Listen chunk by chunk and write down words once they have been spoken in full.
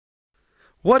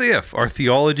What if our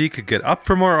theology could get up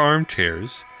from our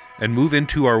armchairs and move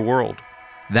into our world?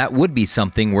 That would be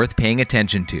something worth paying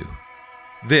attention to.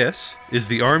 This is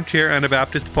the Armchair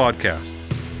Anabaptist Podcast.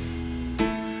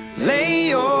 Lay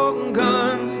your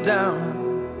guns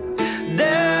down,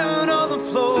 down on the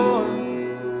floor.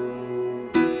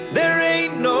 There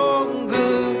ain't no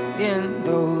good in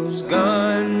those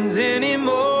guns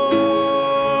anymore.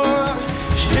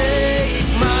 Shake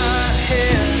my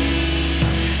hand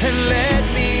and let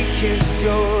me kiss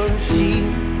your cheek,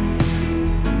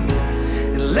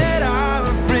 and let our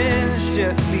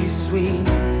friendship be sweet.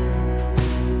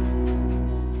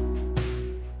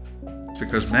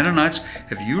 Because Mennonites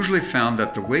have usually found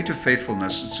that the way to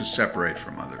faithfulness is to separate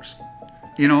from others.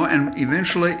 And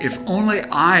eventually, if only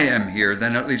I am here,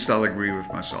 then at least I'll agree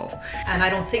with myself. And I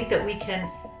don't think that we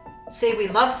can say we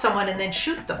love someone and then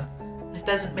shoot them. It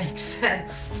doesn't make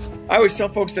sense. I always tell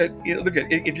folks that, look,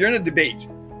 if you're in a debate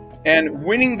and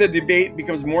winning the debate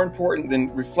becomes more important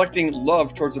than reflecting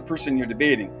love towards the person you're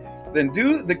debating, then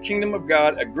do the kingdom of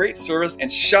God a great service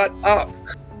and shut up.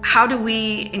 How do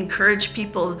we encourage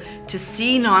people to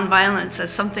see nonviolence as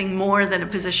something more than a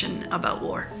position about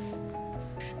war?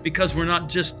 Because we're not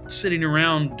just sitting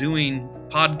around doing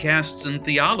podcasts and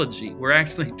theology. We're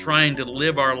actually trying to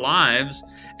live our lives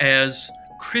as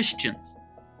Christians.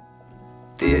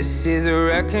 This is a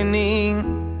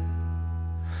reckoning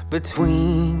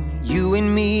between you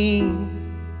and me,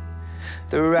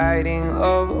 the righting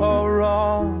of all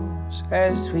wrongs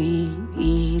as we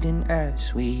eat and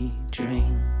as we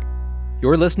drink.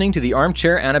 You're listening to the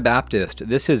Armchair Anabaptist.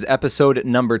 This is episode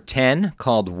number 10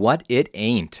 called What It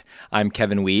Ain't. I'm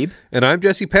Kevin Wiebe. And I'm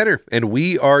Jesse Penner, and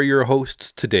we are your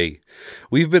hosts today.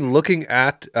 We've been looking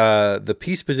at the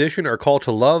peace position, our call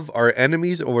to love our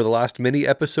enemies over the last many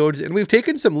episodes, and we've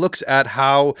taken some looks at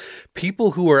how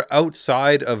people who are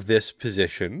outside of this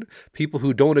position, people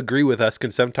who don't agree with us,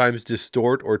 can sometimes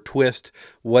distort or twist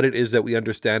what it is that we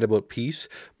understand about peace.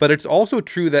 But it's also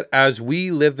true that as we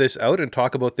live this out and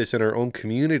talk about this in our own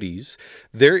communities,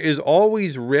 there is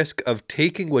always risk of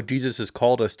taking what Jesus has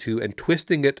called us to and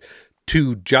twisting it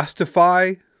to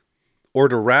justify or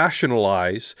to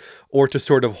rationalize, or to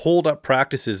sort of hold up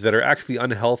practices that are actually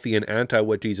unhealthy and anti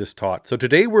what Jesus taught. So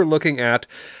today we're looking at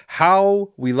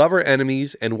how we love our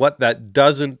enemies and what that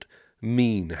doesn't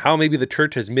mean. How maybe the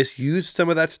church has misused some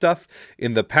of that stuff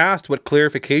in the past, what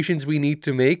clarifications we need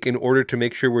to make in order to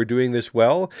make sure we're doing this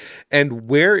well, and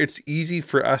where it's easy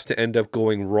for us to end up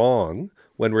going wrong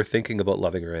when we're thinking about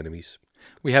loving our enemies.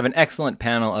 We have an excellent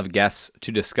panel of guests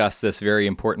to discuss this very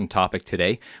important topic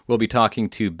today. We'll be talking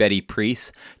to Betty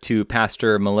Preece, to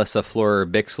Pastor Melissa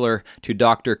Florer-Bixler, to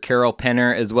Dr. Carol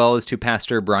Penner, as well as to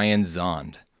Pastor Brian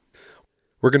Zond.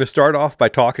 We're going to start off by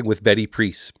talking with Betty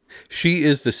Preece. She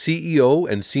is the CEO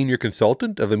and senior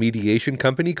consultant of a mediation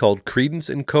company called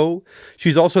Credence & Co.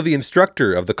 She's also the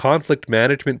instructor of the conflict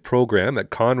management program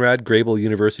at Conrad Grebel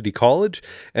University College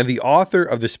and the author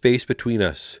of The Space Between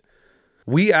Us.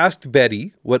 We asked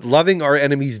Betty what loving our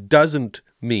enemies doesn't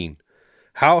mean.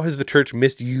 How has the church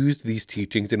misused these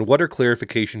teachings, and what are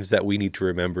clarifications that we need to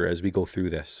remember as we go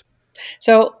through this?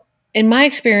 So, in my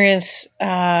experience,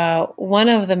 one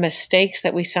of the mistakes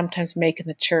that we sometimes make in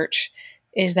the church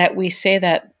is that we say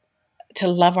that to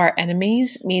love our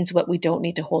enemies means what we don't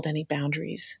need to hold any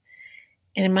boundaries.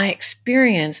 And in my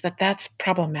experience, that's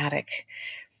problematic.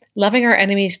 Loving our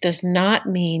enemies does not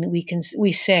mean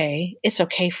we say, it's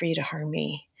okay for you to harm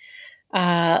me.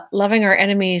 Loving our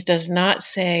enemies does not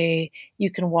say, you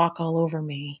can walk all over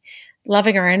me.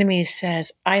 Loving our enemies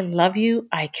says, I love you,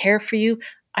 I care for you,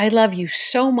 I love you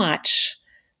so much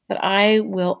that I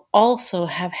will also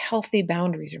have healthy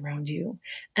boundaries around you,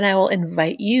 and I will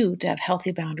invite you to have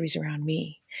healthy boundaries around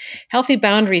me. Healthy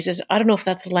boundaries is, I don't know if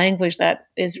that's language that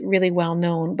is really well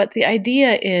known, but the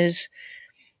idea is,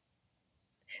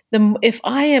 if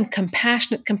I am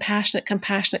compassionate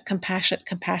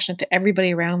to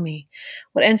everybody around me,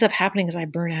 what ends up happening is I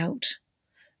burn out.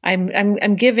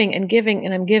 I'm giving and giving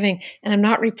and I'm giving, and I'm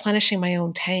not replenishing my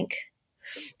own tank.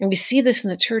 And we see this in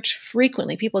the church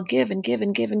frequently. People give and give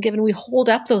and give and give, and we hold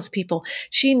up those people.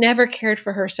 She never cared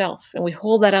for herself, and we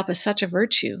hold that up as such a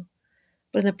virtue.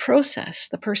 But in the process,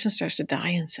 the person starts to die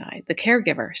inside. The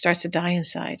caregiver starts to die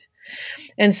inside.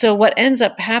 And so what ends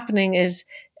up happening is,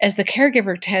 as the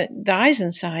caregiver dies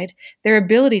inside, their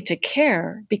ability to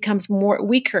care becomes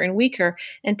weaker and weaker,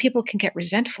 and people can get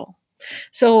resentful.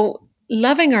 So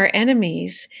loving our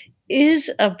enemies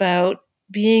is about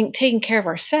taking care of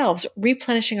ourselves,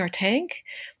 replenishing our tank.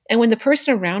 And when the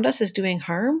person around us is doing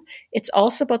harm, it's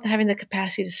also about having the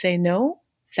capacity to say, no,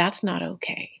 that's not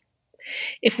okay.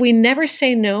 If we never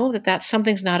say no, that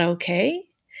something's not okay,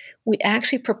 we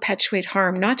actually perpetuate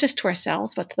harm, not just to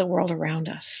ourselves, but to the world around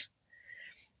us.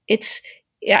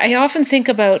 I often think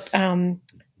about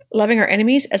loving our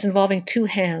enemies as involving two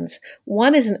hands.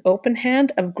 One is an open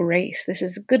hand of grace. This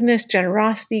is goodness,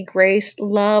 generosity, grace,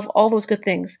 love, all those good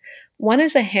things. One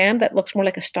is a hand that looks more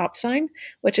like a stop sign,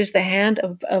 which is the hand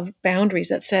of boundaries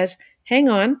that says, hang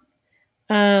on,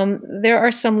 there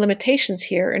are some limitations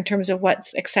here in terms of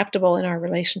what's acceptable in our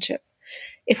relationship.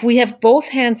 If we have both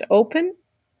hands open,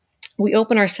 we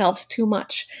open ourselves too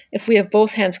much. If we have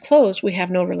both hands closed, we have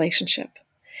no relationship.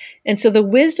 And so the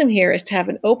wisdom here is to have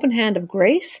an open hand of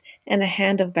grace and a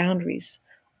hand of boundaries.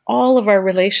 All of our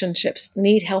relationships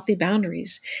need healthy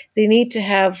boundaries. They need to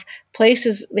have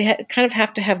places, kind of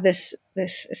have to have this,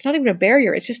 it's not even a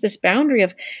barrier, it's just this boundary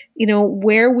of,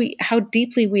 how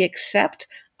deeply we accept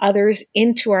others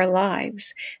into our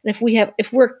lives. And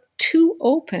if we're too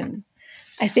open,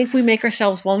 I think we make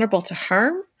ourselves vulnerable to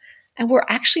harm, and we're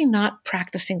actually not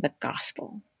practicing the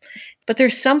gospel. But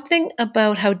there's something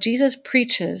about how Jesus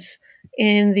preaches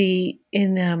in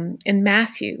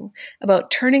Matthew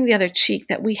about turning the other cheek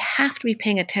that we have to be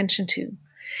paying attention to.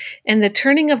 And the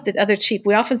turning of the other cheek,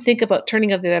 we often think about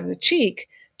turning of the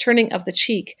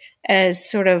cheek as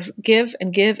sort of give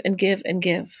and give and give and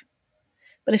give.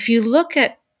 But if you look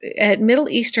at Middle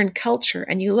Eastern culture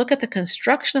and you look at the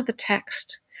construction of the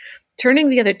text, turning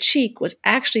the other cheek was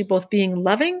actually both being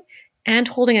loving and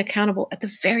holding accountable at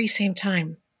the very same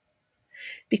time.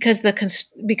 Because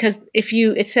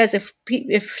it says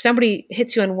if somebody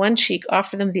hits you on one cheek,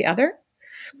 offer them the other.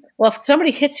 Well, if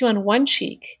somebody hits you on one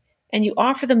cheek and you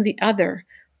offer them the other,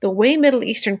 the way Middle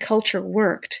Eastern culture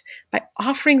worked, by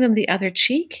offering them the other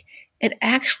cheek, it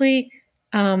actually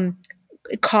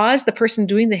caused the person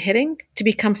doing the hitting to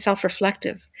become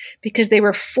self-reflective, because they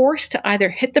were forced to either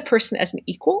hit the person as an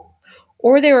equal,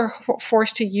 or they were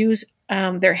forced to use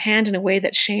their hand in a way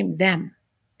that shamed them.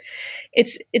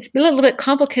 It's a little bit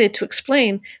complicated to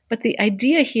explain, but the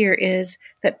idea here is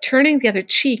that turning the other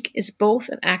cheek is both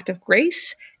an act of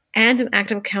grace and an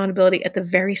act of accountability at the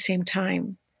very same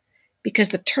time. Because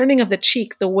the turning of the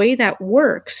cheek, the way that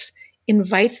works,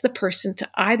 invites the person to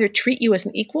either treat you as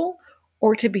an equal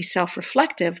or to be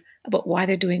self-reflective about why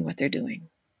they're doing what they're doing.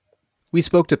 We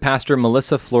spoke to Pastor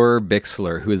Melissa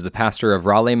Florer-Bixler, who is the pastor of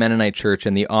Raleigh Mennonite Church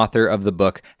and the author of the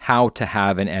book, How to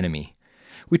Have an Enemy.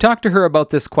 We talked to her about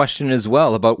this question as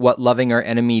well, about what loving our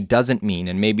enemy doesn't mean,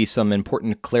 and maybe some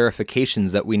important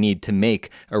clarifications that we need to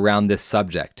make around this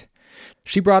subject.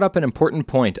 She brought up an important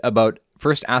point about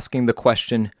first asking the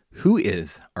question, who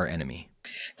is our enemy?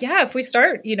 Yeah, if we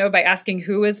start, by asking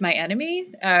who is my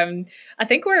enemy, I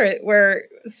think we're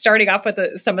starting off with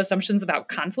some assumptions about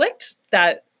conflict,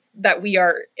 that we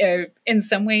are in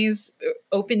some ways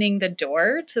opening the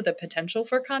door to the potential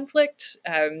for conflict,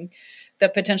 the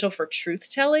potential for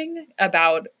truth-telling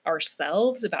about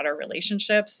ourselves, about our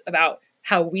relationships, about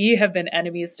how we have been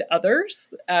enemies to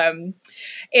others.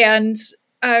 And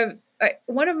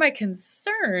one of my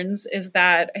concerns is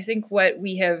that I think what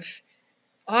we have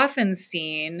often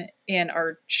seen in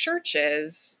our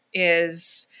churches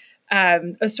is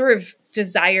a sort of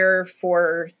desire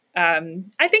for,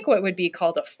 I think, what would be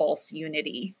called a false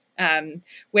unity,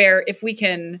 where if we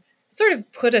can sort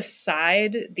of put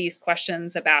aside these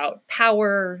questions about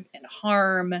power and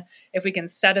harm, if we can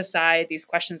set aside these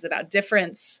questions about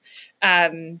difference,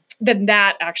 then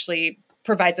that actually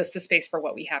provides us the space for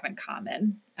what we have in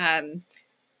common.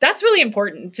 That's really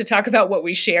important to talk about what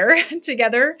we share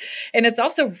together. And it's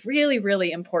also really,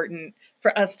 really important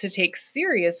for us to take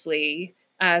seriously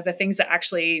the things that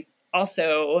actually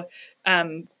also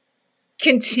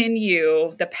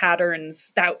continue the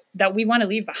patterns that we want to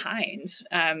leave behind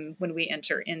when we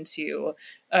enter into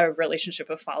a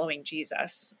relationship of following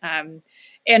Jesus.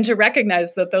 And to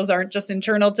recognize that those aren't just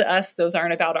internal to us; those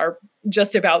aren't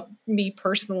just about me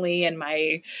personally and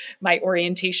my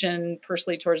orientation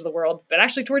personally towards the world, but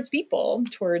actually towards people,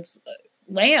 towards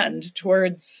land,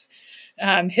 towards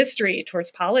history,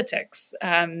 towards politics,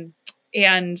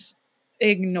 and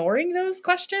ignoring those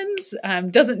questions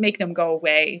doesn't make them go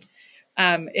away.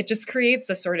 It just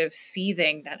creates a sort of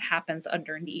seething that happens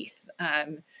underneath.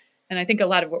 And I think a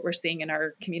lot of what we're seeing in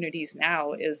our communities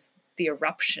now is the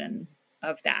eruption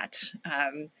of that,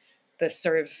 this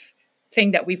sort of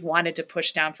thing that we've wanted to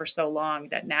push down for so long,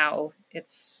 that now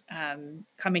it's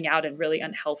coming out in really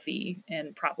unhealthy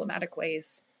and problematic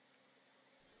ways.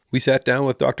 We sat down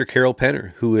with Dr. Carol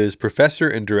Penner, who is professor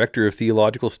and director of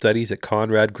theological studies at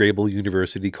Conrad Grebel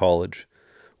University College.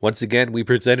 Once again, we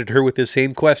presented her with the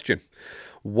same question.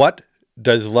 What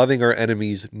does loving our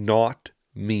enemies not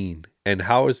mean? And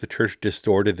how has the church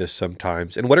distorted this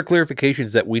sometimes? And what are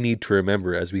clarifications that we need to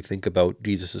remember as we think about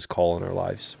Jesus' call in our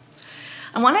lives?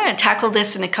 I want to tackle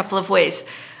this in a couple of ways.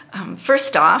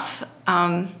 First off,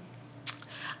 I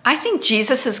think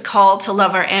Jesus' call to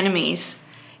love our enemies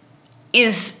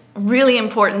is really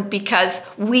important because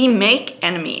we make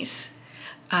enemies.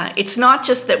 It's not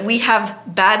just that we have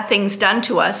bad things done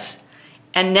to us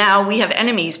and now we have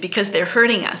enemies because they're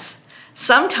hurting us.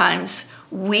 Sometimes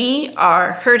we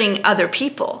are hurting other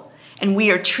people and we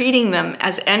are treating them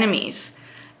as enemies.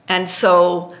 And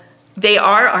so they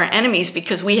are our enemies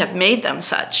because we have made them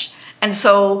such. And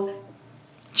so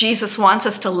Jesus wants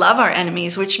us to love our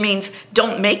enemies, which means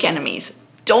don't make enemies.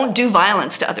 Don't do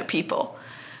violence to other people.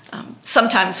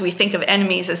 Sometimes we think of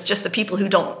enemies as just the people who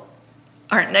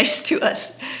aren't nice to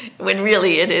us, when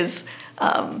really it is,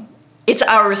 it's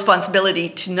our responsibility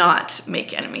to not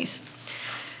make enemies.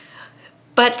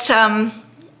 But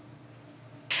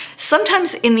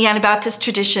sometimes in the Anabaptist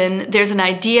tradition, there's an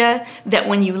idea that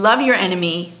when you love your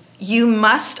enemy, you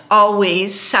must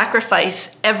always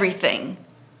sacrifice everything,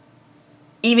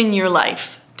 even your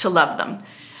life, to love them.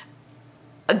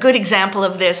 A good example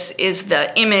of this is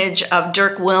the image of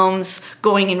Dirk Wilms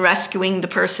going and rescuing the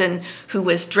person who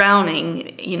was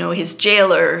drowning, his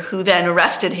jailer, who then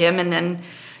arrested him, and then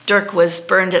Dirk was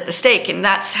burned at the stake. And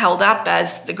that's held up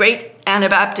as the great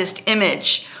Anabaptist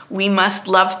image. We must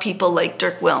love people like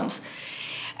Dirk Wilms.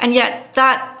 And yet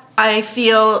that, I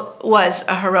feel, was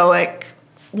a heroic,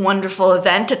 wonderful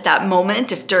event at that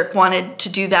moment. If Dirk wanted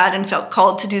to do that and felt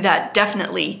called to do that,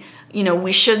 definitely,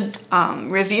 we should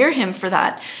revere him for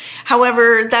that.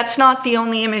 However, that's not the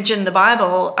only image in the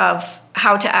Bible of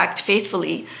how to act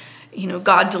faithfully.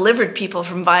 God delivered people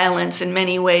from violence in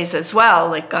many ways as well.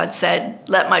 Like God said,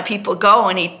 let my people go,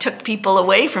 and he took people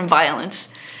away from violence.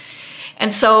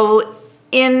 And so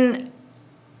in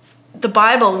the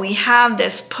Bible, we have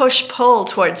this push-pull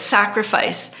towards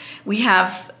sacrifice.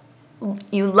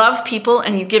 You love people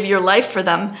and you give your life for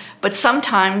them, but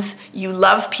sometimes you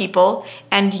love people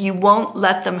and you won't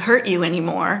let them hurt you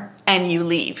anymore and you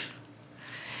leave.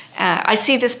 I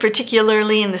see this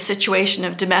particularly in the situation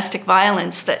of domestic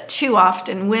violence, that too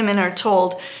often women are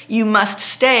told, you must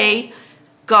stay,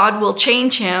 God will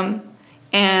change him,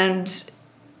 and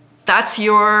that's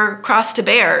your cross to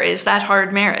bear, is that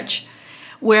hard marriage.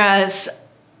 Whereas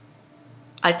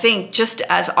I think just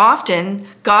as often,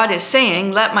 God is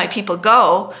saying, let my people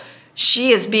go.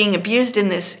 She is being abused in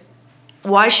this.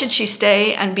 Why should she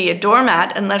stay and be a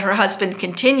doormat and let her husband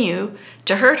continue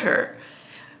to hurt her?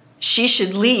 She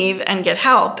should leave and get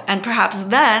help, and perhaps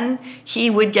then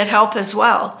he would get help as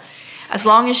well. As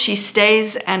long as she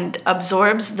stays and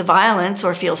absorbs the violence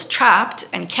or feels trapped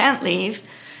and can't leave,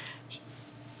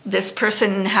 this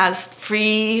person has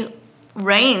free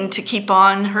reign to keep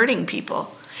on hurting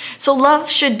people. So love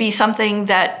should be something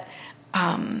that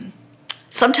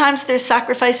sometimes there's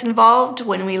sacrifice involved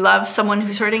when we love someone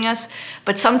who's hurting us,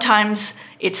 but sometimes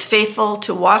it's faithful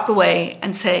to walk away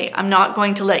and say, I'm not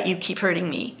going to let you keep hurting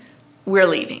me. We're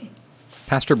leaving.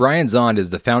 Pastor Brian Zond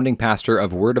is the founding pastor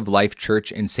of Word of Life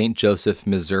Church in St. Joseph,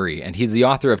 Missouri, and he's the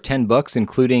author of 10 books,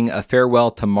 including A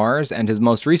Farewell to Mars and his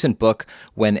most recent book,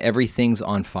 When Everything's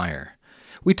on Fire.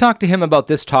 We talked to him about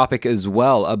this topic as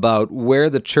well, about where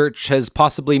the church has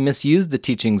possibly misused the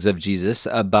teachings of Jesus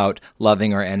about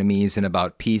loving our enemies and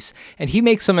about peace. And he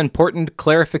makes some important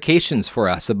clarifications for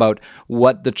us about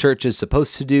what the church is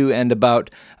supposed to do and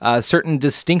about certain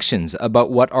distinctions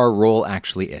about what our role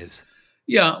actually is.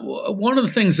 Yeah, one of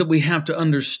the things that we have to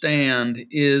understand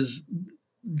is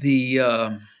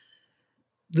the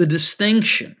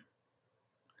distinction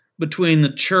between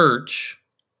the church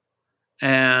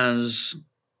as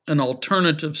an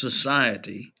alternative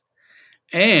society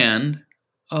and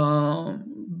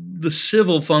the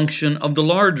civil function of the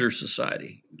larger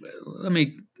society. Let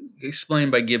me explain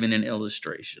by giving an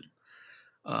illustration.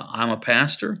 I'm a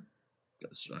pastor.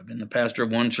 I've been the pastor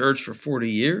of one church for 40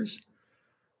 years.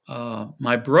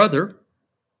 My brother,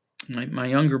 my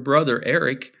younger brother,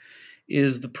 Eric,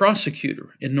 is the prosecutor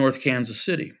in North Kansas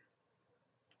City.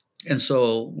 And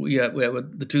so we have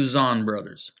the two Zahn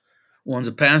brothers. One's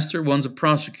a pastor, one's a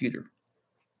prosecutor.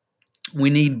 We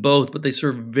need both, but they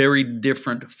serve very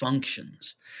different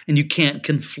functions, and you can't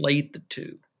conflate the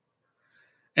two.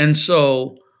 And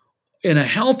so in a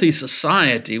healthy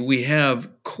society, we have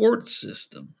court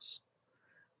systems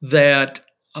that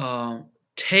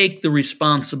take the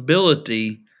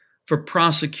responsibility for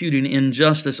prosecuting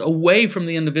injustice away from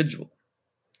the individual.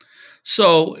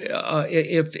 So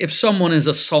if someone is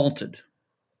assaulted,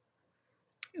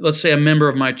 let's say a member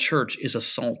of my church is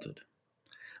assaulted,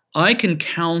 I can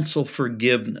counsel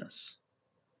forgiveness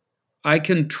I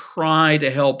can try to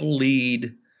help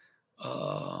lead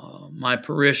my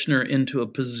parishioner into a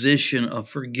position of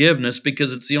forgiveness,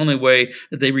 because it's the only way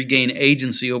that they regain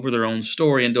agency over their own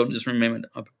story and don't just remain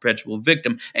a perpetual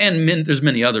victim. And there's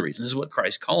many other reasons. This is what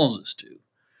Christ calls us to.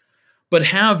 But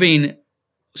having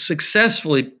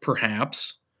successfully,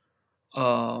 perhaps,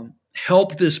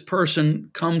 help this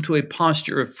person come to a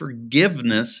posture of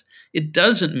forgiveness, it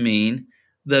doesn't mean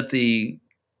that the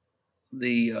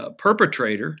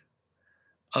perpetrator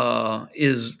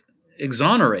is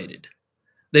exonerated.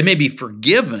 They may be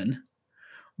forgiven,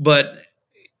 but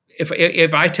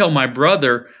if I tell my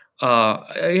brother,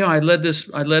 I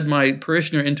led my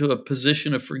parishioner into a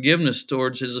position of forgiveness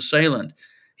towards his assailant,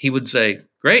 he would say,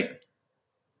 "Great.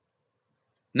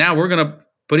 Now we're going to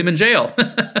put him in jail,"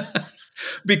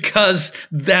 because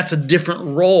that's a different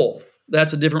role.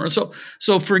 That's a different role.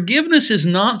 So forgiveness is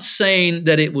not saying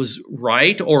that it was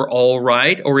right or all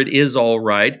right or it is all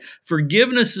right.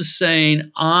 Forgiveness is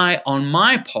saying, I, on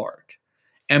my part,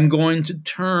 am going to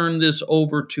turn this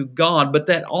over to God. But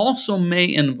that also may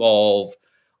involve,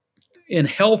 in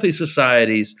healthy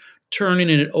societies, turning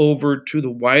it over to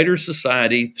the wider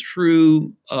society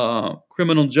through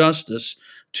criminal justice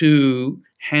to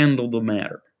handle the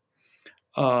matter.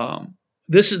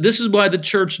 This is why the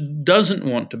church doesn't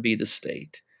want to be the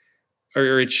state,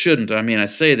 or it shouldn't. I mean, I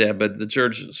say that, but the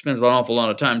church spends an awful lot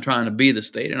of time trying to be the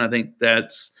state, and I think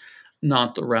that's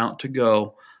not the route to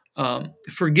go.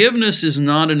 Forgiveness is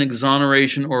not an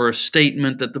exoneration or a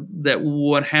statement that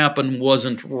what happened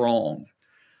wasn't wrong.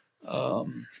 To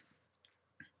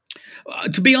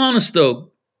be honest, though,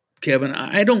 Kevin,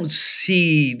 I don't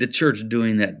see the church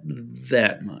doing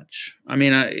that much. I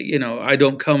mean, I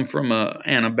don't come from a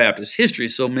Anabaptist history,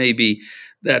 so maybe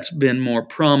that's been more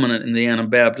prominent in the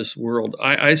Anabaptist world.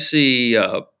 I see,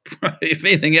 if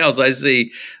anything else, I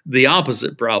see the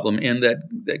opposite problem in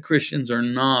that Christians are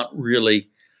not really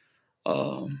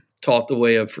taught the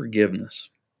way of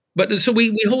forgiveness. But so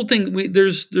we whole thing,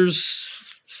 there's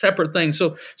separate things.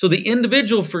 So the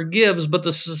individual forgives, but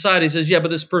the society says, yeah, but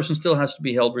this person still has to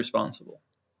be held responsible.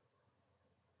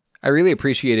 I really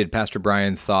appreciated Pastor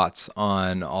Brian's thoughts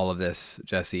on all of this,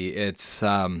 Jesse. It's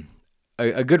a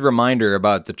good reminder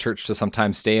about the church to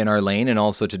sometimes stay in our lane and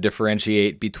also to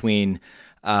differentiate between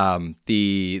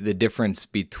the difference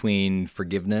between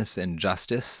forgiveness and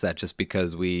justice. That just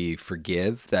because we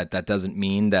forgive, that doesn't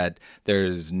mean that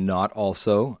there's not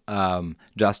also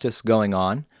justice going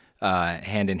on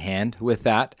hand in hand with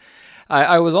that.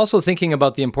 I was also thinking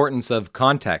about the importance of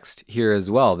context here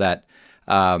as well, that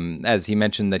as he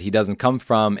mentioned that he doesn't come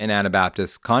from an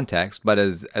Anabaptist context, but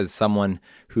as someone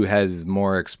who has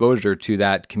more exposure to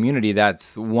that community,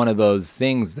 that's one of those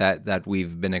things that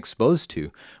we've been exposed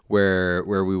to, where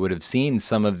we would have seen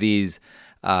some of these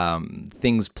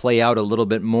things play out a little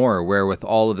bit more, where with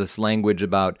all of this language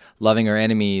about loving our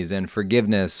enemies and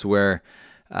forgiveness, where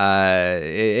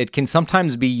it can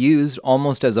sometimes be used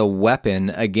almost as a weapon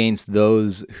against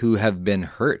those who have been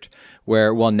hurt,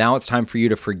 where, well, now it's time for you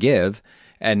to forgive,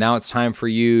 and now it's time for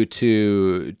you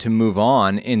to move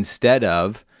on, instead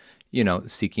of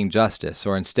seeking justice,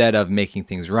 or instead of making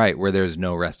things right, where there's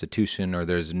no restitution or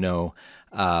there's no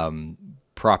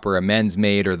proper amends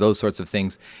made or those sorts of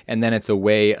things. And then it's a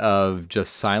way of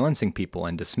just silencing people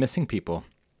and dismissing people.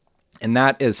 And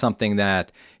that is something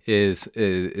that is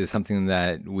something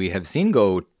that we have seen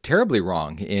go terribly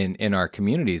wrong in our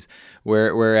communities,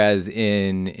 whereas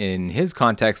in his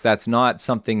context, that's not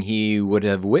something he would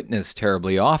have witnessed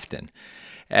terribly often.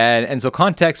 And so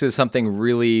context is something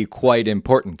really quite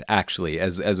important, actually,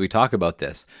 as we talk about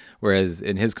this. Whereas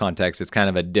in his context, it's kind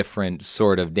of a different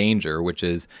sort of danger, which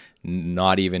is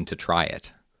not even to try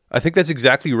it. I think that's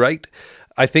exactly right.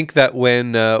 I think that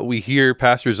when we hear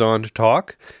Pastor Zahnd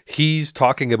talk, he's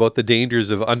talking about the dangers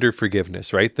of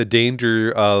underforgiveness, right? The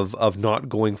danger of not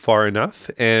going far enough.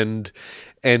 And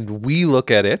we look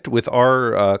at it with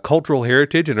our cultural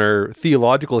heritage and our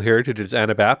theological heritage as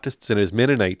Anabaptists and as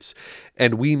Mennonites,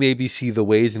 and we maybe see the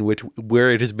ways in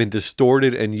where it has been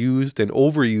distorted and used and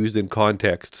overused in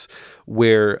contexts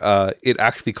where it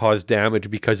actually caused damage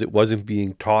because it wasn't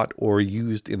being taught or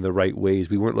used in the right ways.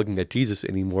 We weren't looking at Jesus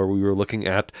anymore. We were looking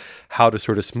at how to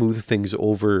sort of smooth things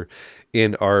over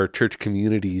in our church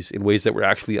communities in ways that were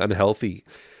actually unhealthy.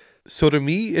 So to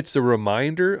me, it's a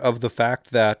reminder of the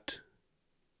fact that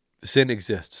sin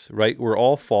exists, right? We're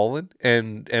all fallen,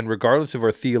 and regardless of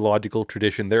our theological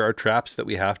tradition, there are traps that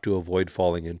we have to avoid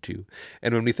falling into.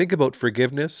 And when we think about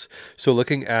forgiveness, so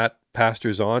looking at Pastor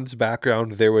Zahn's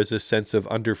background, there was a sense of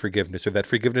under-forgiveness, or that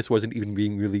forgiveness wasn't even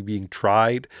really being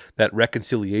tried, that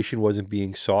reconciliation wasn't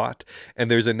being sought, and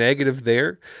there's a negative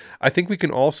there. I think we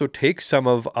can also take some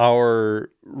of our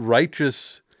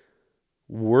righteous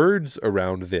words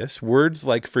around this, words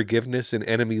like forgiveness and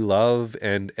enemy love,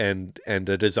 and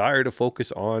a desire to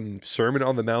focus on Sermon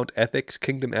on the Mount ethics,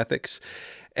 kingdom ethics,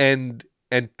 and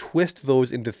twist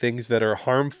those into things that are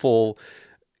harmful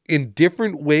in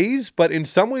different ways, but in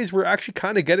some ways we're actually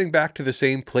kind of getting back to the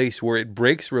same place where it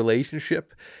breaks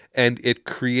relationship and it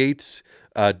creates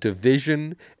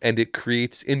division and it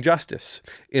creates injustice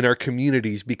in our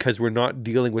communities because we're not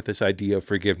dealing with this idea of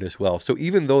forgiveness well. So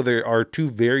even though there are two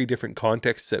very different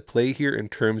contexts at play here in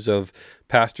terms of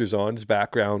Pastor Zahn's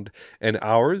background and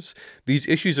ours, these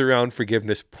issues around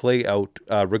forgiveness play out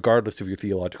regardless of your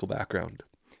theological background.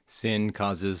 Sin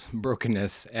causes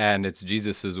brokenness, and it's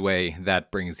Jesus's way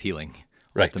that brings healing,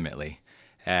 ultimately.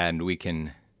 And we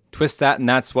can twist that, and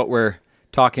that's what we're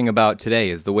talking about today,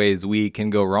 is the ways we can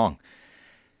go wrong.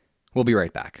 We'll be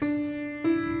right back.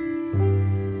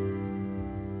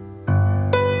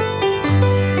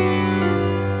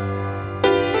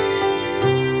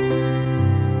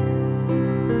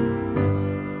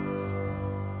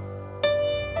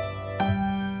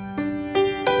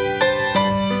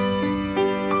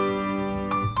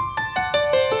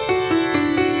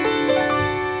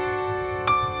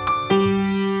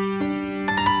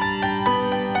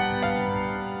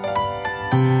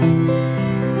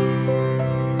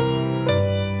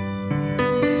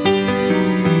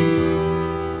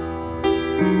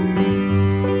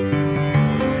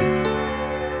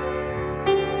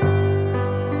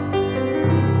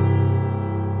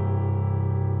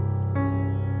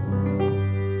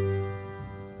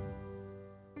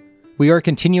 We are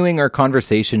continuing our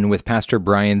conversation with Pastor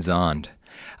Brian Zahnd.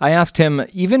 I asked him,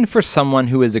 even for someone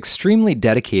who is extremely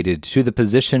dedicated to the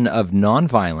position of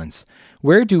nonviolence,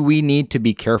 where do we need to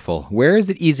be careful? Where is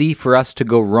it easy for us to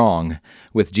go wrong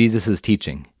with Jesus'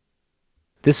 teaching?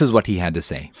 This is what he had to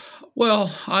say.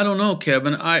 Well, I don't know,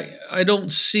 Kevin. I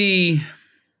don't see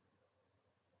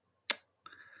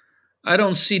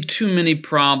too many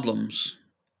problems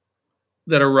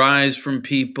that arise from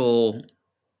people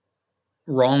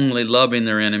wrongly loving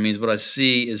their enemies. What I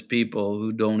see is people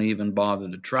who don't even bother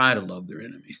to try to love their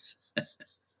enemies.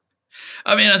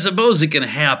 I mean, I suppose it can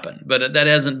happen, but that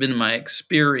hasn't been my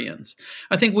experience.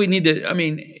 I think we need to,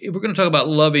 if we're going to talk about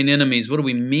loving enemies, what do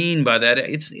we mean by that?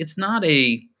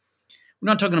 We're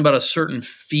not talking about a certain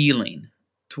feeling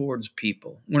towards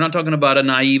people. We're not talking about a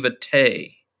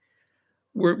naivete.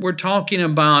 We're talking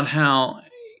about how,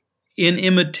 in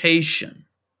imitation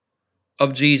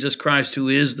of Jesus Christ, who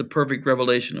is the perfect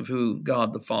revelation of who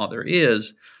God the Father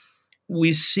is,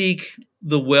 we seek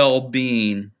the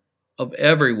well-being of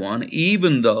everyone,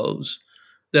 even those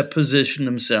that position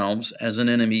themselves as an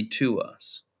enemy to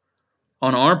us.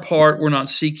 On our part, we're not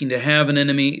seeking to have an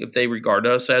enemy. If they regard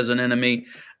us as an enemy,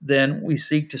 then we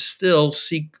seek to still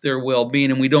seek their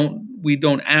well-being, and we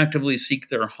don't actively seek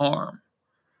their harm.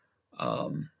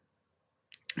 Now,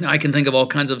 I can think of all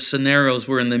kinds of scenarios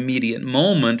where in the immediate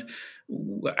moment,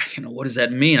 what does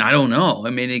that mean? I don't know.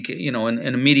 I mean, in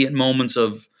immediate moments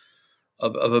of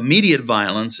immediate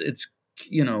violence, it's,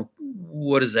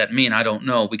 what does that mean? I don't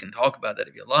know. We can talk about that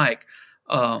if you like.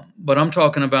 But I'm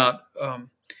talking about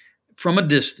from a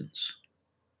distance,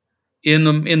 in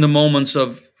the moments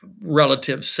of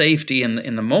relative safety in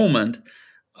the moment,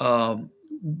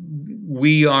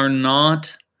 we are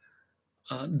not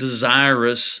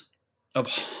desirous of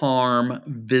harm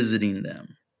visiting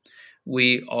them.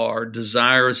 We are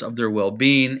desirous of their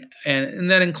well-being, and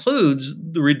that includes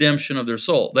the redemption of their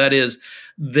soul. That is,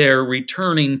 they're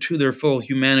returning to their full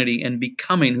humanity and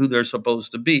becoming who they're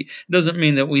supposed to be. It doesn't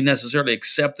mean that we necessarily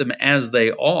accept them as they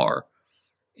are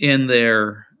in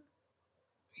their,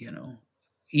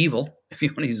 evil, if you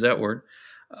want to use that word.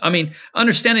 I mean,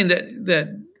 understanding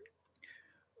that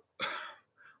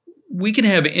we can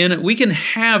have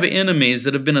enemies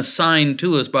that have been assigned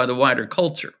to us by the wider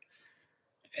culture.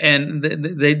 And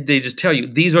they just tell you,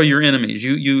 these are your enemies.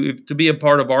 You to be a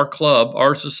part of our club,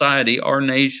 our society, our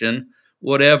nation,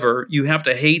 whatever, you have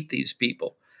to hate these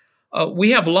people.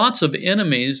 We have lots of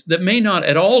enemies that may not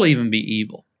at all even be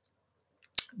evil.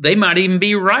 They might even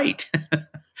be right.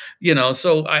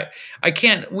 So I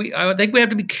think we have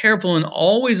to be careful in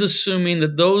always assuming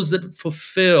that those that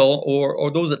fulfill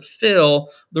or those that fill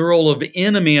the role of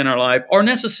enemy in our life are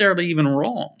necessarily even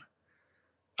wrong.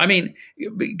 I mean,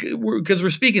 because we're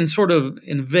speaking sort of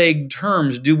in vague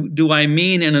terms. Do I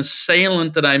mean an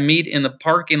assailant that I meet in the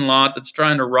parking lot that's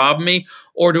trying to rob me,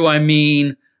 or do I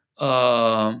mean,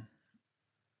 I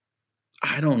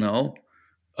don't know,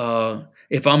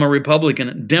 if I'm a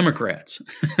Republican, Democrats?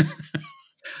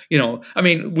 I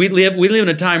mean, we live in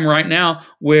a time right now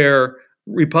where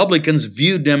Republicans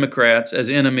view Democrats as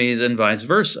enemies and vice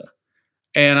versa.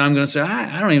 And I'm going to say,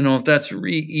 I don't even know if that's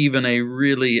even a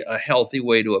really a healthy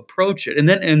way to approach it. And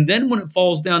then when it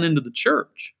falls down into the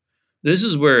church, this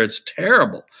is where it's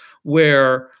terrible,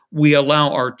 where we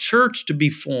allow our church to be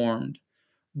formed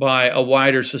by a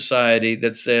wider society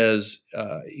that says,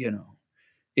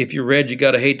 if you're red, you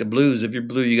got to hate the blues. If you're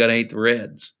blue, you got to hate the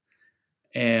reds.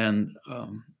 And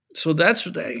so that's,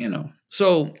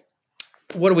 so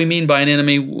what do we mean by an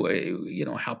enemy?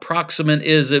 How proximate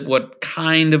is it? What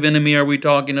kind of enemy are we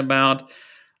talking about?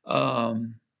 So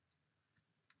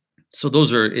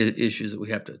those are issues that we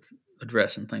have to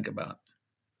address and think about.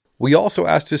 We also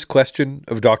asked this question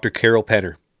of Dr. Carol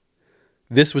Penner.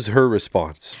 This was her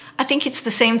response. I think it's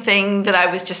the same thing that I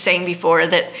was just saying before,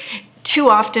 that too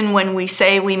often when we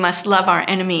say we must love our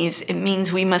enemies, it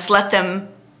means we must let them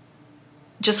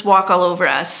just walk all over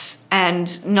us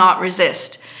and not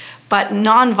resist. But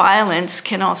nonviolence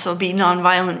can also be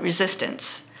nonviolent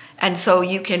resistance. And so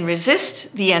you can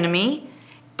resist the enemy,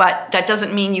 but that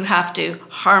doesn't mean you have to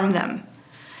harm them.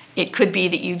 It could be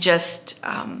that you just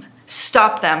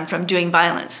stop them from doing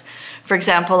violence. For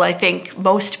example, I think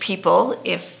most people,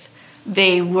 if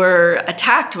they were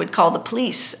attacked, would call the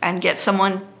police and get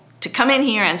someone to come in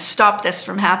here and stop this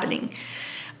from happening,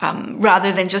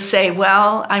 rather than just say,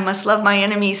 well, I must love my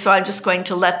enemy, so I'm just going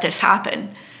to let this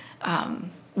happen.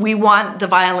 We want the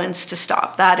violence to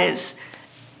stop. That is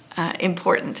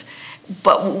important.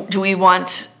 But do we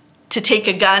want to take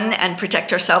a gun and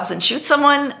protect ourselves and shoot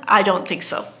someone? I don't think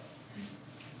so.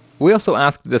 We also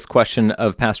asked this question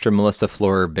of Pastor Melissa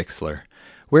Florer-Bixler.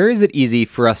 Where is it easy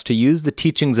for us to use the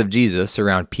teachings of Jesus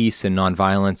around peace and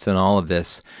nonviolence and all of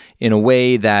this in a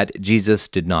way that Jesus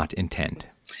did not intend?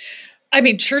 I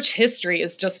mean, church history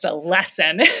is just a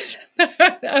lesson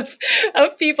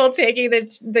of people taking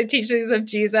the teachings of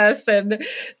Jesus and,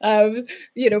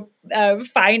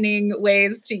 finding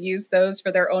ways to use those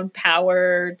for their own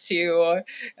power,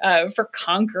 for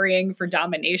conquering, for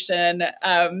domination,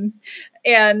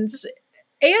 and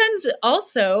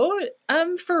also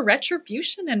for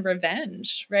retribution and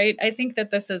revenge, right? I think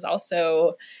that this is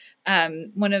also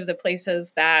one of the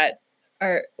places that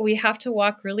we have to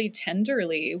walk really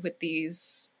tenderly with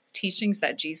these teachings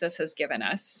that Jesus has given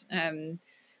us.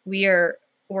 We're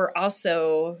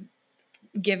also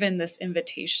given this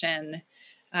invitation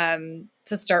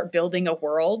to start building a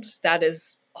world that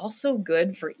is also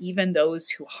good for even those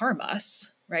who harm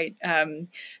us, right?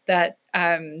 That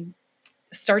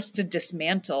starts to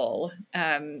dismantle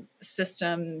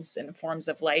systems and forms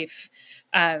of life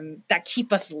that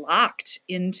keep us locked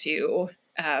into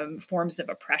forms of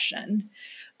oppression.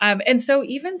 And so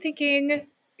even thinking,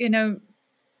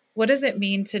 what does it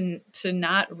mean to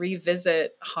not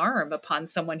revisit harm upon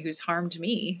someone who's harmed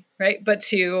me, right? But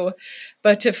to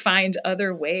find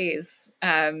other ways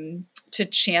to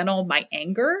channel my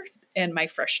anger and my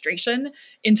frustration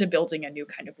into building a new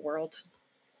kind of world.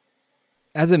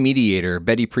 As a mediator,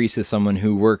 Betty Priest is someone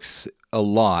who works a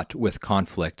lot with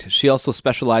conflict. She also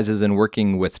specializes in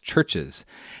working with churches.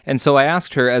 And so I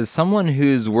asked her, as someone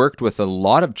who's worked with a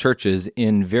lot of churches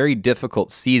in very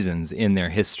difficult seasons in their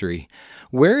history,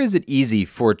 where is it easy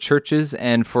for churches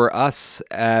and for us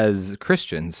as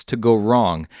Christians to go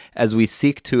wrong as we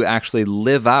seek to actually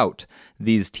live out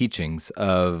these teachings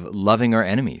of loving our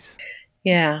enemies?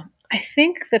 Yeah, I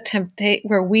think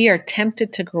where we are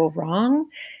tempted to go wrong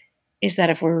is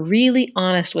that if we're really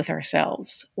honest with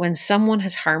ourselves, when someone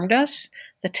has harmed us,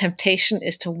 the temptation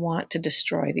is to want to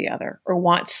destroy the other, or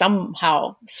want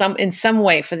in some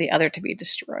way for the other to be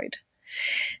destroyed.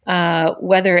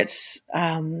 Whether it's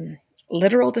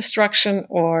literal destruction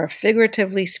or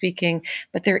figuratively speaking,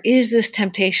 but there is this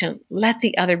temptation, let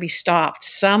the other be stopped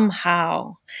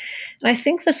somehow. And I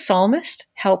think the psalmist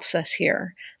helps us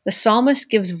here. The psalmist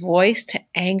gives voice to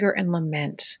anger and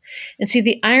lament. And see,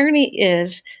 the irony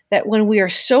is that when we are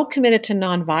so committed to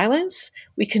nonviolence,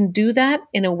 we can do that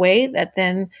in a way that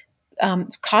then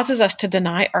causes us to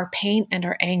deny our pain and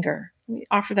our anger. Let me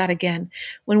offer that again.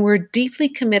 When we're deeply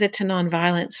committed to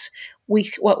nonviolence,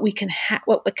 what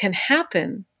can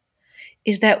happen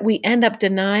is that we end up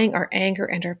denying our anger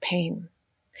and our pain.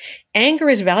 Anger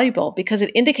is valuable because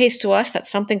it indicates to us that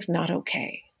something's not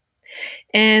okay.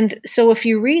 And so if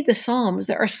you read the Psalms,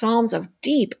 there are Psalms of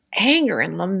deep anger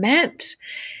and lament.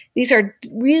 These are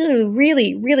really,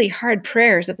 really, really hard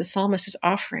prayers that the psalmist is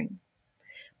offering.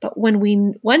 But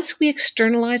once we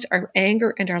externalize our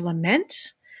anger and our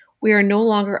lament, we are no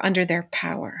longer under their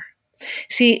power.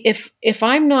 See, if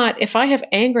I have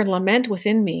anger and lament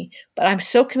within me, but I'm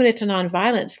so committed to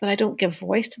nonviolence that I don't give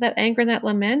voice to that anger and that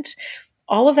lament,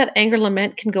 all of that anger and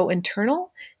lament can go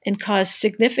internal and cause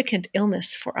significant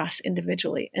illness for us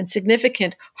individually and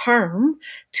significant harm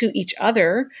to each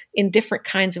other in different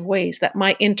kinds of ways. That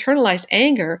my internalized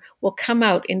anger will come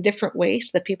out in different ways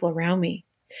to the people around me.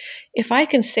 If I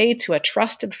can say to a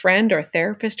trusted friend or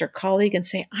therapist or colleague and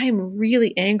say, I am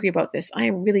really angry about this, I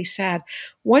am really sad,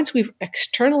 once we've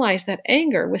externalized that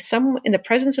anger with someone in the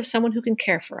presence of someone who can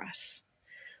care for us,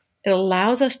 it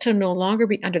allows us to no longer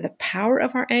be under the power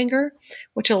of our anger,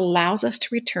 which allows us to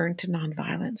return to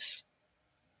nonviolence.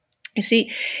 You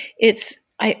see,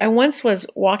 I once was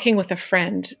walking with a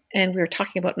friend and we were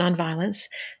talking about nonviolence.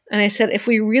 And I said, if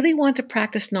we really want to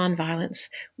practice nonviolence,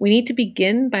 we need to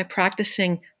begin by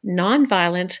practicing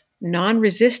nonviolent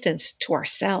non-resistance to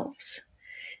ourselves.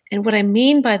 And what I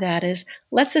mean by that is,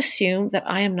 let's assume that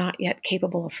I am not yet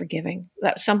capable of forgiving,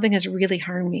 that something has really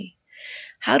harmed me.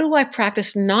 How do I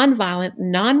practice nonviolent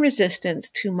non-resistance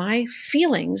to my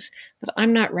feelings that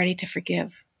I'm not ready to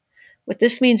forgive? What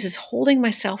this means is holding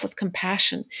myself with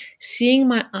compassion, seeing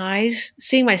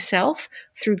myself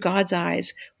through God's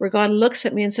eyes, where God looks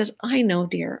at me and says, I know,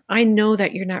 dear, I know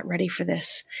that you're not ready for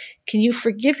this. Can you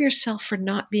forgive yourself for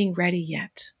not being ready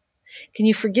yet? Can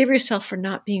you forgive yourself for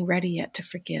not being ready yet to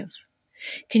forgive?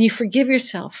 Can you forgive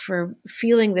yourself for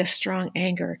feeling this strong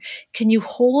anger? Can you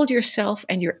hold yourself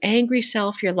and your angry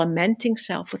self, your lamenting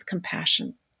self with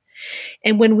compassion?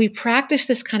 And when we practice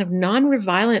this kind of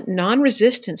non-violent,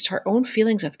 non-resistance to our own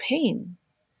feelings of pain,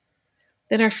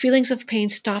 then our feelings of pain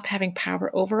stop having power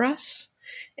over us,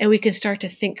 and we can start to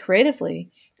think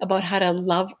creatively about how to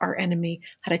love our enemy,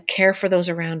 how to care for those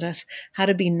around us, how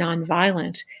to be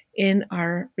non-violent in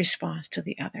our response to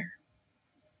the other.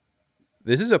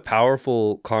 This is a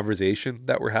powerful conversation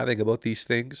that we're having about these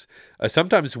things. I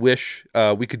sometimes wish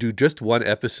we could do just one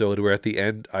episode where at the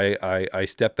end I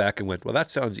stepped back and went, well,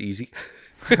 that sounds easy.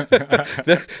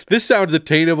 This sounds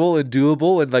attainable and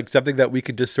doable and like something that we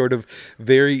can just sort of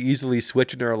very easily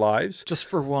switch in our lives. Just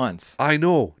for once. I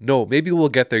know. No, maybe we'll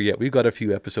get there yet. We've got a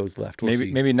few episodes left. We'll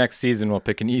see. Maybe next season we'll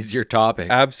pick an easier topic.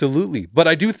 Absolutely. But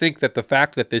I do think that the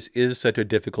fact that this is such a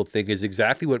difficult thing is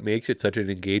exactly what makes it such an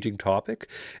engaging topic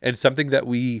and something that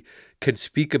we can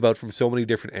speak about from so many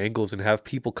different angles and have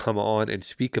people come on and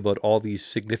speak about all these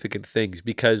significant things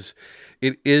because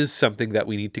it is something that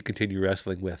we need to continue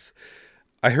wrestling with.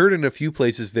 I heard in a few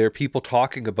places there people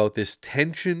talking about this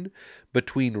tension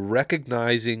between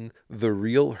recognizing the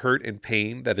real hurt and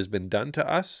pain that has been done to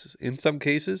us in some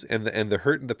cases and the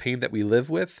hurt and the pain that we live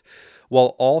with,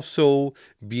 while also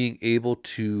being able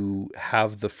to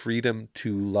have the freedom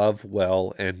to love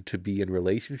well and to be in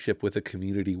relationship with a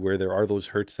community where there are those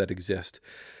hurts that exist.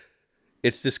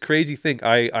 It's this crazy thing.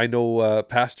 I know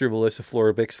Pastor Melissa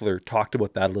Flora-Bixler talked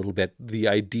about that a little bit, the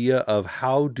idea of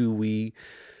how do we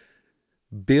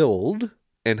build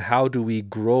and how do we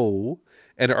grow,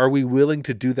 and are we willing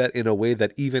to do that in a way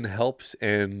that even helps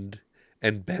and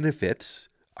benefits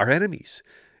our enemies?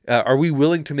 Are we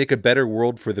willing to make a better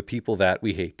world for the people that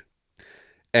we hate?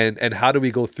 And how do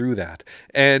we go through that?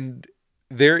 And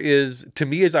there is, to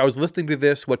me, as I was listening to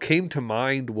this, what came to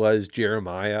mind was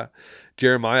Jeremiah.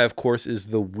 Jeremiah, of course, is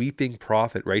the weeping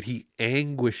prophet, right? He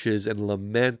anguishes and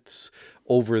laments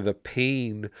over the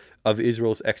pain of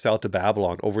Israel's exile to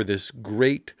Babylon, over this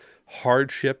great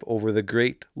hardship, over the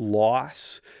great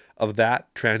loss of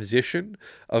that transition,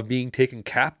 of being taken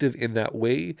captive in that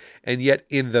way. And yet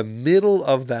in the middle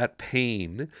of that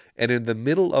pain and in the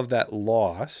middle of that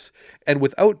loss, and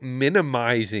without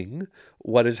minimizing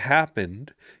what has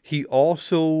happened, he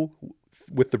also,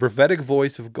 with the prophetic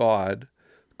voice of God,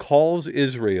 calls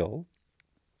Israel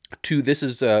to, this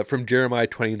is from Jeremiah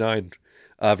 29,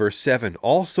 verse 7,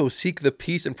 also seek the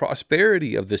peace and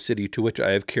prosperity of the city to which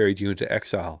I have carried you into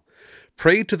exile.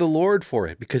 Pray to the Lord for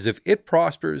it, because if it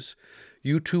prospers,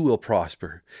 you too will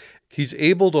prosper. He's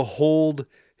able to hold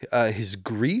his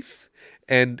grief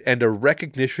and a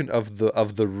recognition of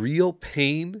the real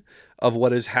pain of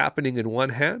what is happening in one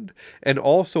hand, and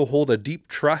also hold a deep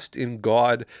trust in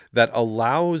God that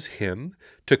allows him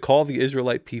to call the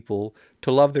Israelite people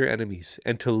to love their enemies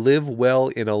and to live well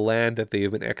in a land that they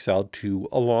have been exiled to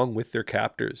along with their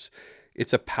captors.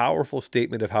 It's a powerful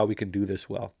statement of how we can do this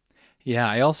well. Yeah,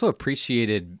 I also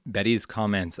appreciated Betty's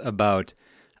comments about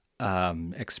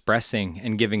expressing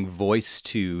and giving voice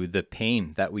to the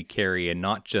pain that we carry and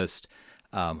not just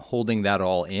holding that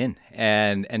all in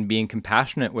and being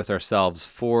compassionate with ourselves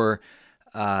for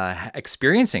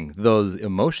experiencing those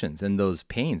emotions and those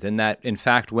pains. And that, in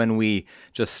fact, when we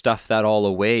just stuff that all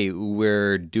away,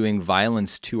 we're doing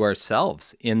violence to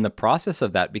ourselves in the process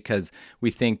of that, because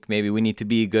we think maybe we need to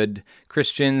be good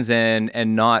Christians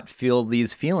and not feel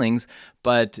these feelings.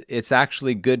 But it's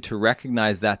actually good to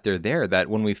recognize that they're there, that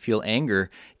when we feel anger,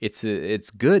 it's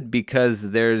good because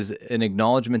there's an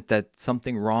acknowledgement that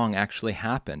something wrong actually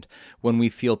happened. When we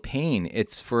feel pain,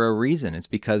 it's for a reason. It's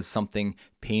because something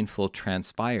painful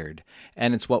transpired.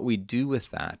 And it's what we do with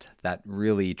that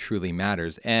really truly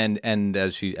matters. And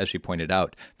as she pointed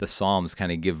out, the Psalms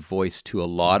kind of give voice to a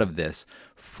lot of this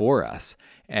for us,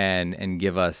 and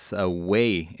give us a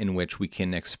way in which we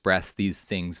can express these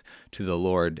things to the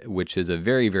Lord, which is a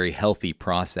very, very healthy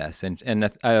process. And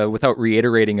without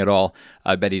reiterating it all,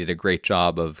 Betty did a great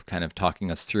job of kind of talking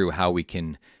us through how we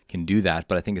can do that.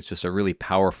 But I think it's just a really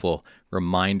powerful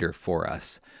reminder for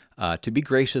us to be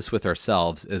gracious with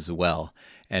ourselves as well,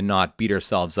 and not beat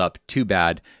ourselves up too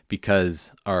bad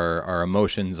because our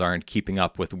emotions aren't keeping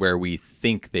up with where we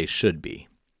think they should be.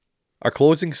 Our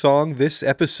closing song this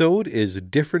episode is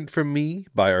Different From Me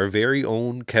by our very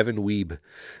own Kevin Wiebe.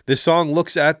 This song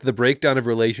looks at the breakdown of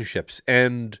relationships,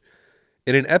 and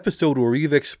in an episode where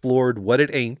we've explored what it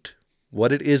ain't,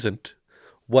 what it isn't,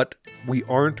 what we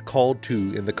aren't called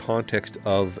to in the context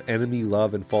of enemy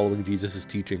love and following Jesus'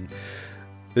 teaching,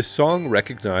 this song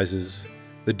recognizes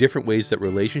the different ways that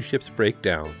relationships break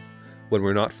down when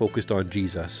we're not focused on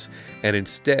Jesus and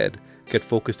instead get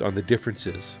focused on the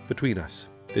differences between us.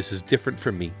 This is Different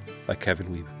From Me by Kevin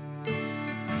Wiebe.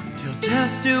 Till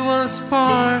death do us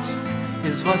part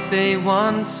is what they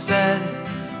once said.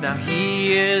 Now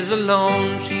he is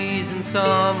alone, she's in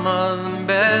some other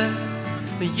bed.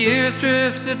 The years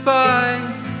drifted by,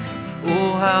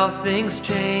 oh how things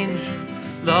change.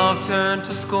 Love turned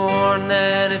to scorn,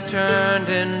 then it turned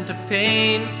into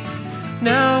pain.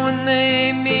 Now when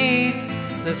they meet,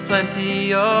 there's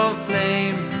plenty of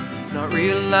blame, not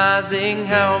realizing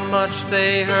how much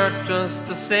they hurt just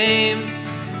the same.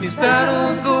 These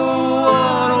battles go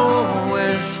on, oh, I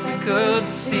wish we could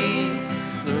see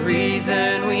the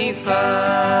reason we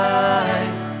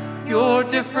fight. You're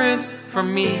different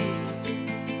from me,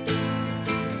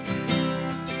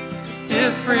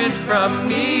 different from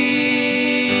me.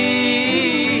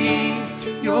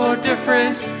 You're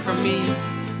different from me,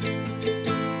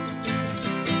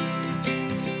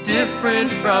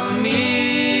 different from me.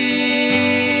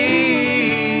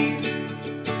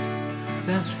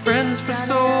 Best friends for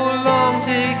so long,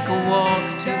 take a walk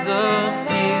to the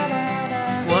pier.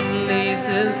 One leaves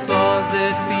his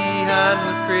closet behind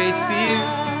with great fear.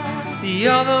 The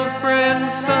other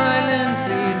friend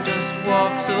silently just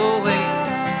walks away,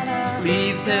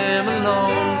 leaves him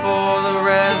alone for the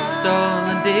rest of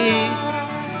the day.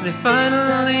 They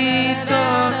finally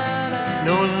talk,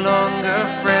 no longer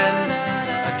friends.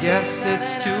 I guess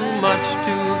it's too much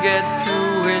to get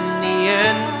through in the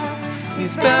end.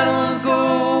 These battles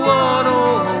go on,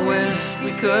 oh, I wish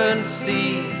we could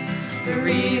see the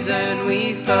reason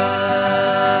we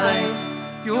fight.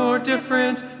 You're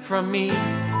different from me,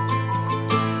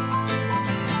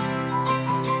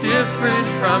 different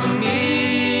from me.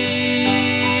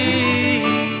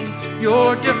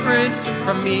 You're different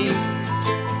from me,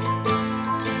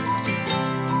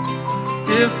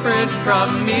 different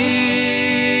from me.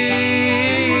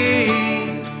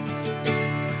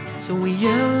 So we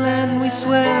yell and we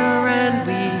swear and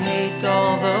we hate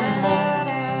all the more.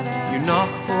 You knock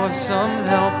for some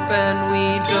help and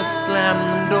we just slam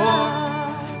the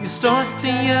door. You start to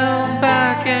yell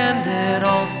back and it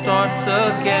all starts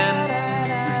again.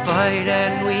 We fight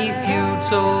and we feud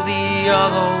so the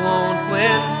other won't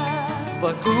win.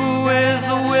 But who is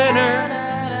the winner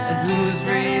and who's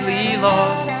really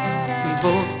lost? We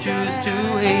both choose to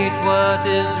hate what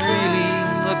is really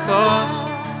the cost.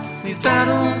 These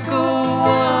battles go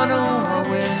on, oh, I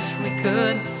wish we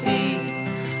could see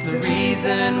the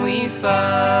reason we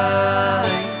fight.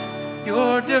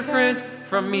 You're different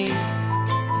from me,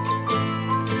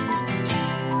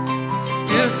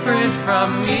 different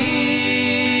from me.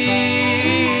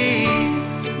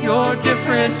 You're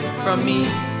different from me,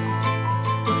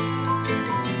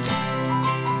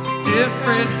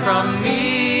 different from me.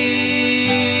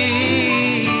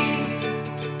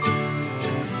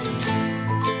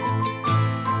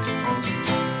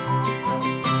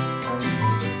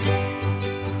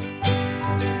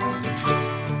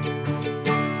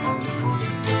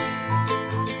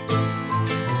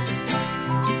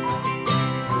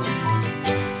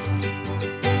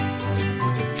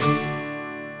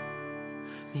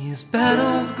 These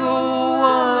battles go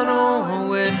on, oh, I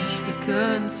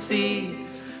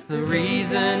the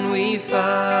reason we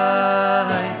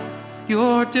fight.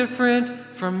 You're different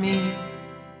from me.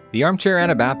 The Armchair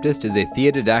Anabaptist is a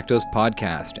Theodidactos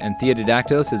podcast, and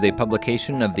Theodidactos is a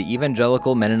publication of the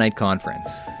Evangelical Mennonite Conference.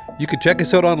 You can check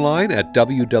us out online at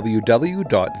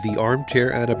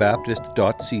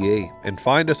www.thearmchairanabaptist.ca and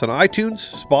find us on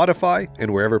iTunes, Spotify,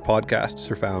 and wherever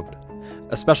podcasts are found.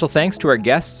 A special thanks to our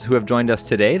guests who have joined us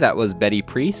today. That was Betty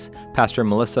Preece, Pastor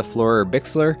Melissa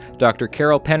Florer-Bixler, Dr.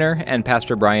 Carol Penner, and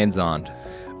Pastor Brian Zond.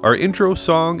 Our intro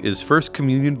song is First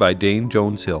Communion by Dane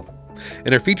Jones-Hill.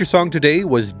 And our feature song today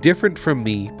was Different From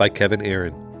Me by Kevin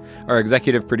Aaron. Our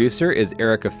executive producer is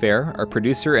Erica Fair, our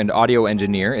producer and audio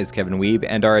engineer is Kevin Wiebe,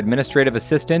 and our administrative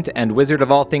assistant and wizard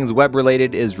of all things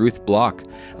web-related is Ruth Block.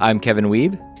 I'm Kevin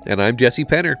Wiebe. And I'm Jesse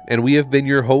Penner, and we have been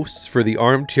your hosts for the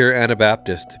Armchair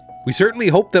Anabaptist. We certainly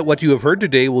hope that what you have heard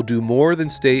today will do more than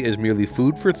stay as merely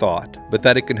food for thought, but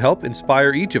that it can help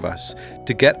inspire each of us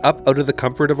to get up out of the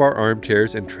comfort of our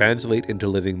armchairs and translate into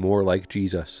living more like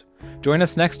Jesus. Join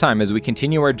us next time as we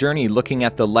continue our journey looking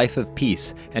at the life of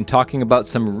peace and talking about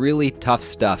some really tough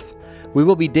stuff. We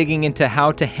will be digging into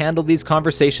how to handle these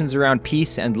conversations around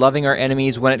peace and loving our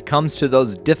enemies when it comes to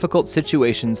those difficult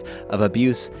situations of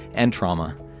abuse and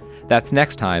trauma. That's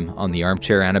next time on the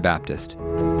Armchair Anabaptist.